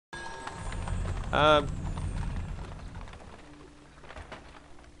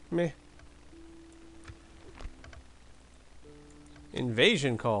Meh.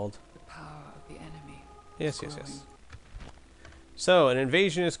 Invasion called. The power of the enemy. Yes, yes, yes. So, an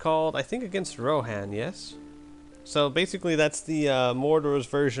invasion is called, I think, against Rohan, yes? So, basically, that's the Mordor's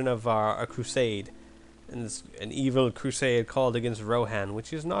version of a crusade. And it's an evil crusade called against Rohan,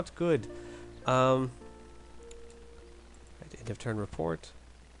 which is not good. End of turn report.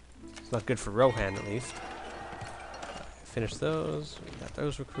 It's not good for Rohan, at least. Finish those. We got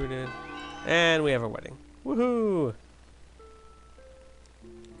those recruited. And we have a wedding. Woohoo!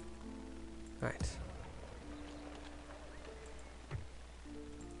 Alright.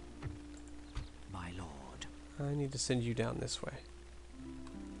 My lord. I need to send you down this way.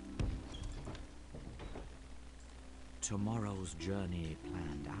 Tomorrow's journey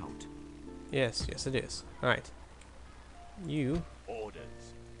planned out. Yes, yes it is. Alright. You Orders.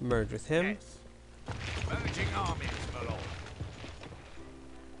 merge with him. Yes. Merging armies, my lord.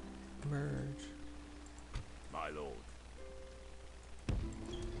 Merge. My lord.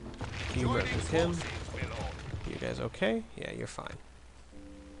 You merge Joining with him. forces, my lord. You guys okay? Yeah, you're fine.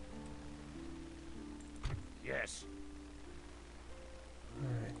 Yes.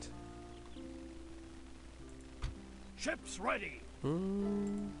 Alright. Ships ready.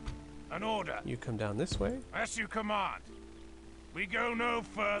 Mm, An order. you come down this way. As you command. We go no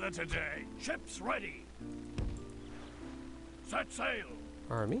further today. Ships ready. Set sail.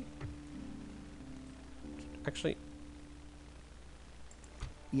 Army. Actually,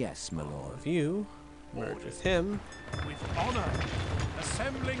 Yes, my all lord. of you merge with him. With honor.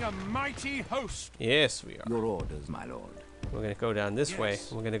 Assembling a mighty host. Yes, we are. Your orders, my lord. We're gonna go down this way.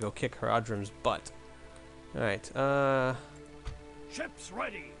 Yes. We're gonna go kick Haradrim's butt. Alright, Ships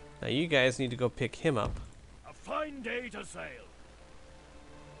ready. now you guys need to go pick him up. A fine day to sail.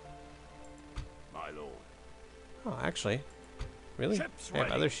 My lord. Oh, actually. Really? Ships I have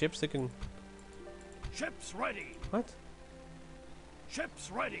ready. other ships that can... Ships ready. What?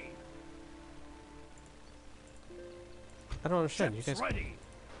 Ships ready. I don't understand. You Ships guys... ready.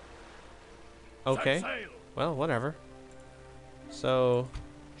 Okay. Set sail. Well, whatever. So,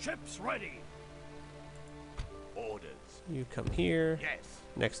 Ships ready. Orders. you come here. Yes.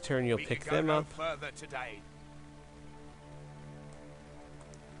 Next turn you'll We pick can go them no up. further today.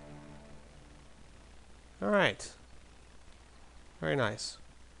 Alright. Very nice.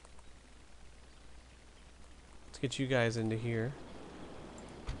 Let's get you guys into here.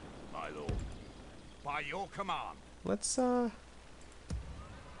 My lord. By your command. Let's send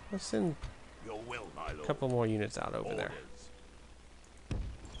Your will, my a lord. couple more units out over there. Orders.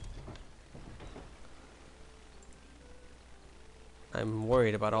 I'm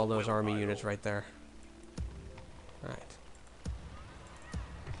worried about all those Well, army my units lord. right there. Alright.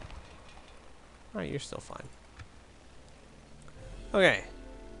 Alright, you're still fine. Okay.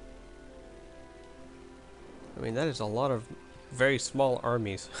 I mean, that is a lot of very small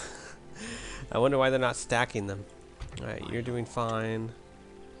armies. I wonder why they're not stacking them. Alright, you're doing fine.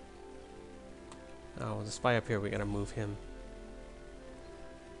 Oh, the spy up here, we gotta move him.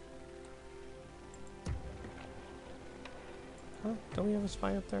 Huh? Don't we have a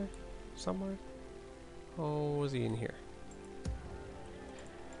spy up there? Somewhere? Oh, was he in here?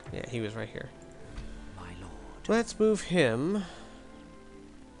 Yeah, he was right here. My lord. Let's move him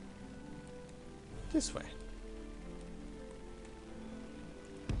this way.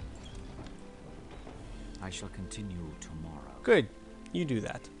 I shall continue tomorrow. Good. You do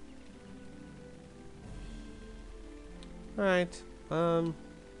that. Alright. I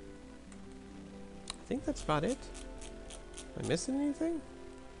think that's about it. Am I missing anything?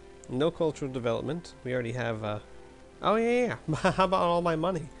 No cultural development. We already have, oh, yeah. How about all my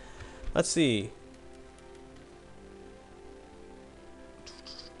money? Let's see.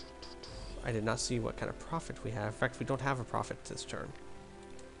 I did not see what kind of profit we have. In fact, we don't have a profit this turn.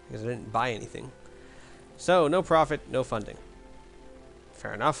 Because I didn't buy anything. So, no profit, no funding.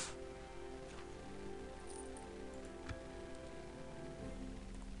 Fair enough.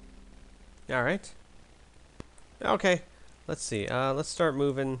 Alright. Okay. Let's see. Let's start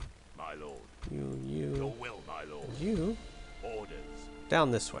moving My lord. you, Your will, my lord. you Orders.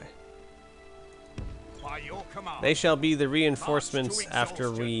 down this way. By your command. They shall be the March reinforcements to after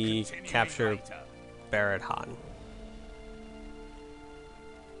exhaustion, we continuing capture later. Barad Han.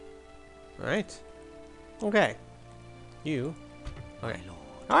 Alright. Okay. You. Okay. My lord.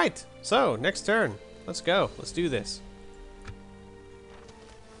 Alright. So, next turn. Let's go. Let's do this.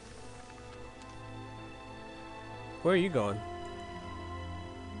 Where are you going?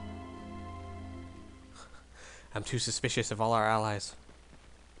 I'm too suspicious of all our allies.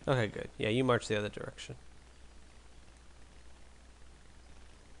 Okay, good. Yeah, you march the other direction.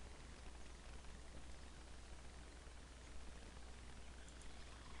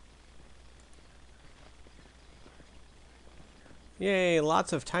 Yay,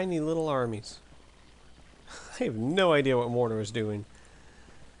 lots of tiny little armies. I have no idea what Mordor is doing.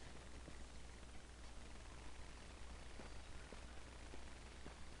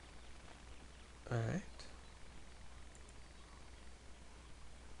 Alright.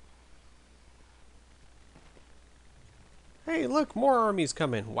 Hey, look, more armies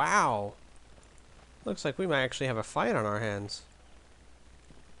coming. Wow. Looks like we might actually have a fight on our hands.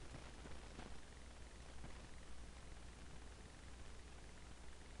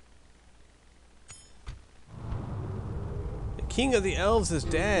 The King of the Elves is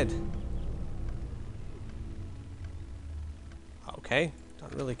dead. Okay,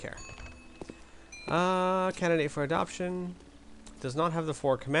 don't really care. Candidate for adoption. Does not have the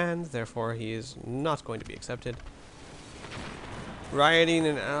 4 commands, therefore he is not going to be accepted. Rioting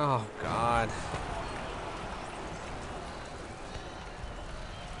and... oh, God.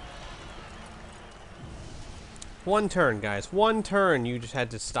 One turn, guys. One turn you just had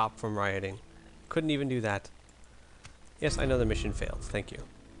to stop from rioting. Couldn't even do that. Yes, I know the mission failed. Thank you.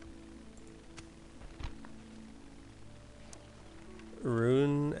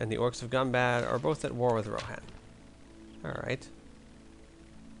 Rune and the Orcs of Gumbad are both at war with Rohan. Alright.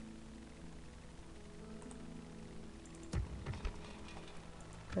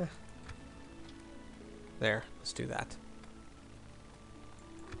 There, let's do that.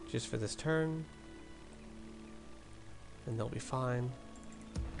 Just for this turn. And they'll be fine.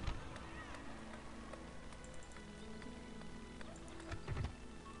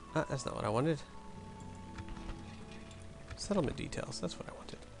 That's not what I wanted. Settlement details, that's what I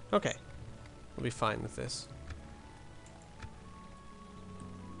wanted. Okay. We'll be fine with this.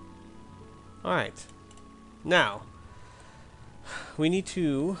 Alright. Now, we need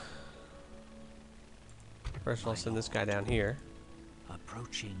to... first of all, send this guy down here.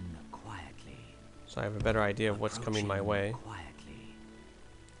 Approaching quietly. So I have a better idea of what's coming my way. Quietly.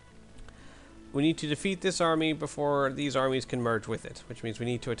 We need to defeat this army before these armies can merge with it, which means we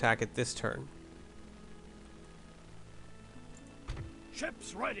need to attack it this turn.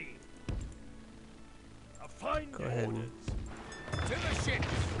 Ships ready. A fine Go ahead and... orders. To the ships.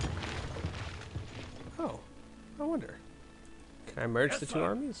 oh, I wonder. Can I merge Yes, the two sir.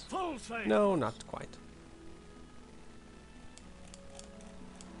 armies? Full sail. No, not quite.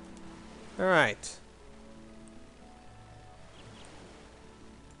 Alright.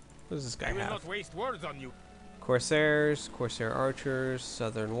 What does this guy I will have? not waste words on you. Corsairs, Corsair Archers,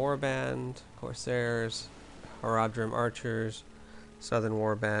 Southern Warband, Corsairs, Haradrim Archers, Southern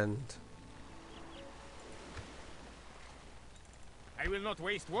Warband. I will not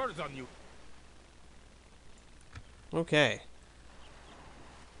waste words on you. Okay.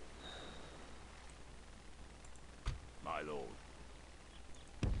 My lord.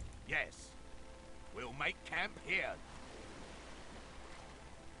 Yes. We'll make camp here.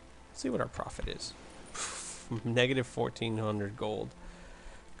 Let's see what our profit is. Negative 1,400 gold.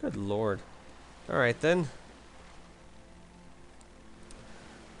 Good lord. Alright then.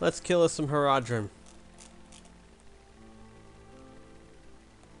 Let's kill us some Haradrim.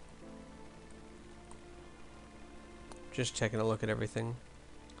 Just taking a look at everything.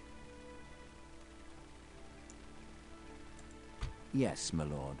 Yes, my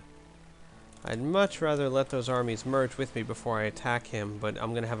lord. I'd much rather let those armies merge with me before I attack him, but I'm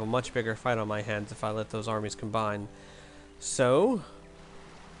going to have a much bigger fight on my hands if I let those armies combine. So,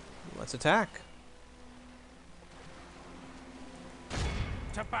 let's attack.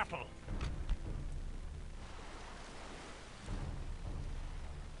 To battle.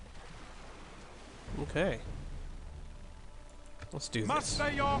 Okay. Let's do this.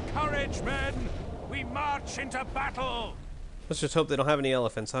 Muster your courage, men. We march into battle. Let's just hope they don't have any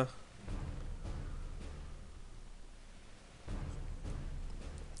elephants, huh?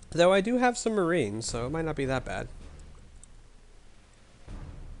 Though I do have some marines, so it might not be that bad.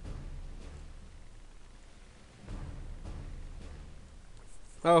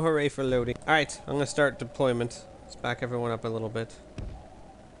 Oh, hooray for loading. Alright, I'm going to start deployment. Let's back everyone up a little bit.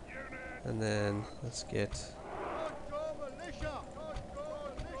 And then, let's get...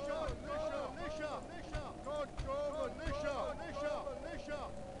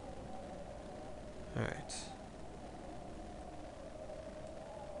 Alright.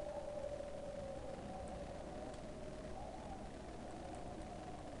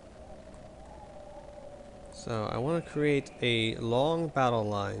 So I want to create a long battle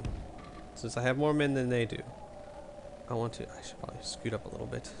line, since I have more men than they do. I should probably scoot up a little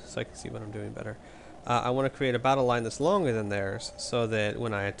bit so I can see what I'm doing better. I want to create a battle line that's longer than theirs, so that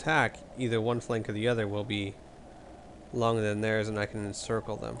when I attack, either one flank or the other will be longer than theirs, and I can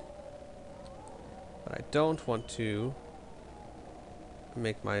encircle them. But I don't want to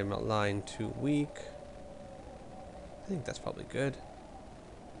make my line too weak. I think that's probably good.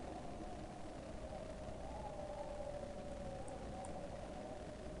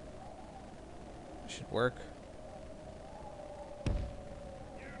 Should work.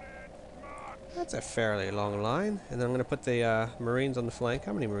 That's a fairly long line. And then I'm going to put the Marines on the flank.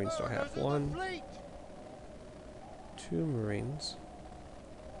 How many Marines do I have? 1, 2 Marines.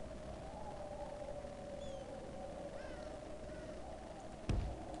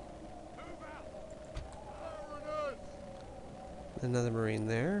 Another Marine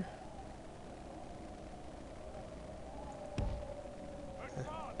there.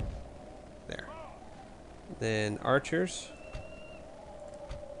 There. Then archers.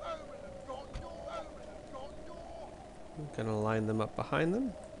 I'm gonna line them up behind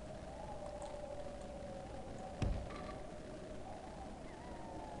them.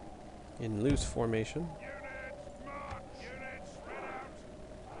 In loose formation.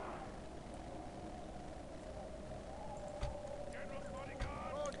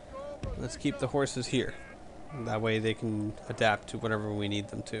 Let's keep the horses here. That way they can adapt to whatever we need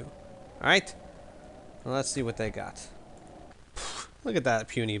them to. Alright? Well, let's see what they got. Look at that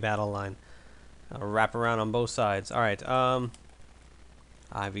puny battle line. I'll wrap around on both sides. Alright,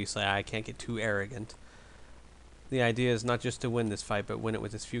 obviously I can't get too arrogant. The idea is not just to win this fight, but win it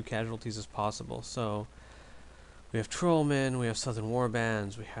with as few casualties as possible. So, we have Trollmen, we have Southern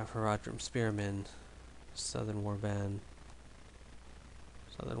Warbands, we have Haradrim Spearmen, Southern Warband,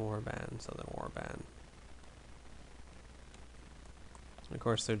 Southern Warband, Southern Warband. And of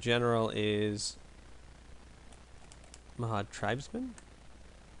course, their general is Mahad Tribesman.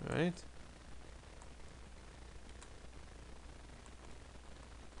 Alright.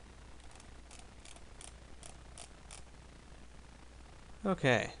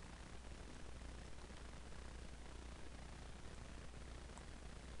 Okay.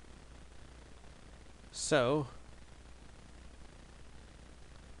 So,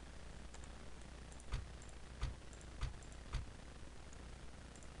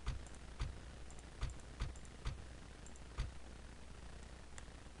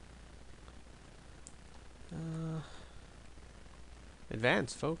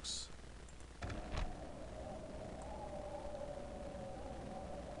 advance, folks.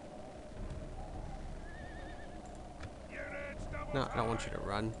 No, I don't want you to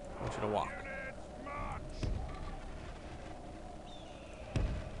run. I want you to walk.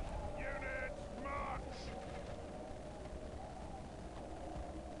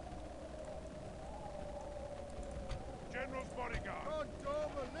 General's bodyguard.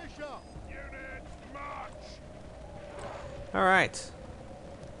 Militia. Units march. All right.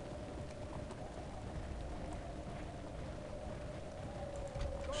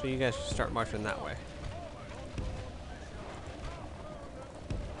 So you guys should start marching that way.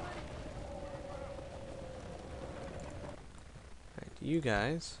 Alright, you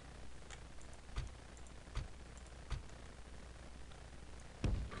guys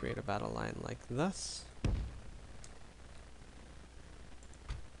create a battle line like this.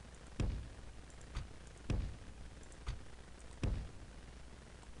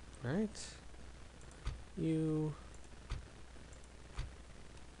 Alright. You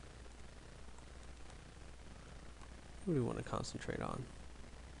who do we want to concentrate on?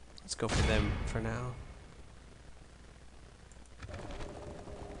 Let's go for them for now.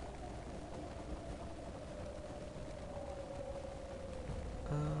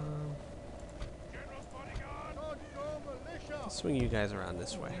 I'll swing you guys around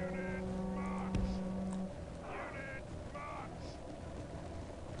this way.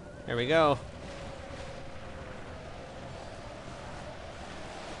 There we go.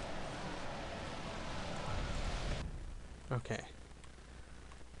 Okay.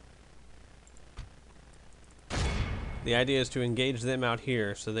 The idea is to engage them out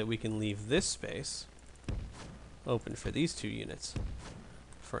here so that we can leave this space open for these two units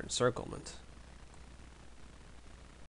for encirclement.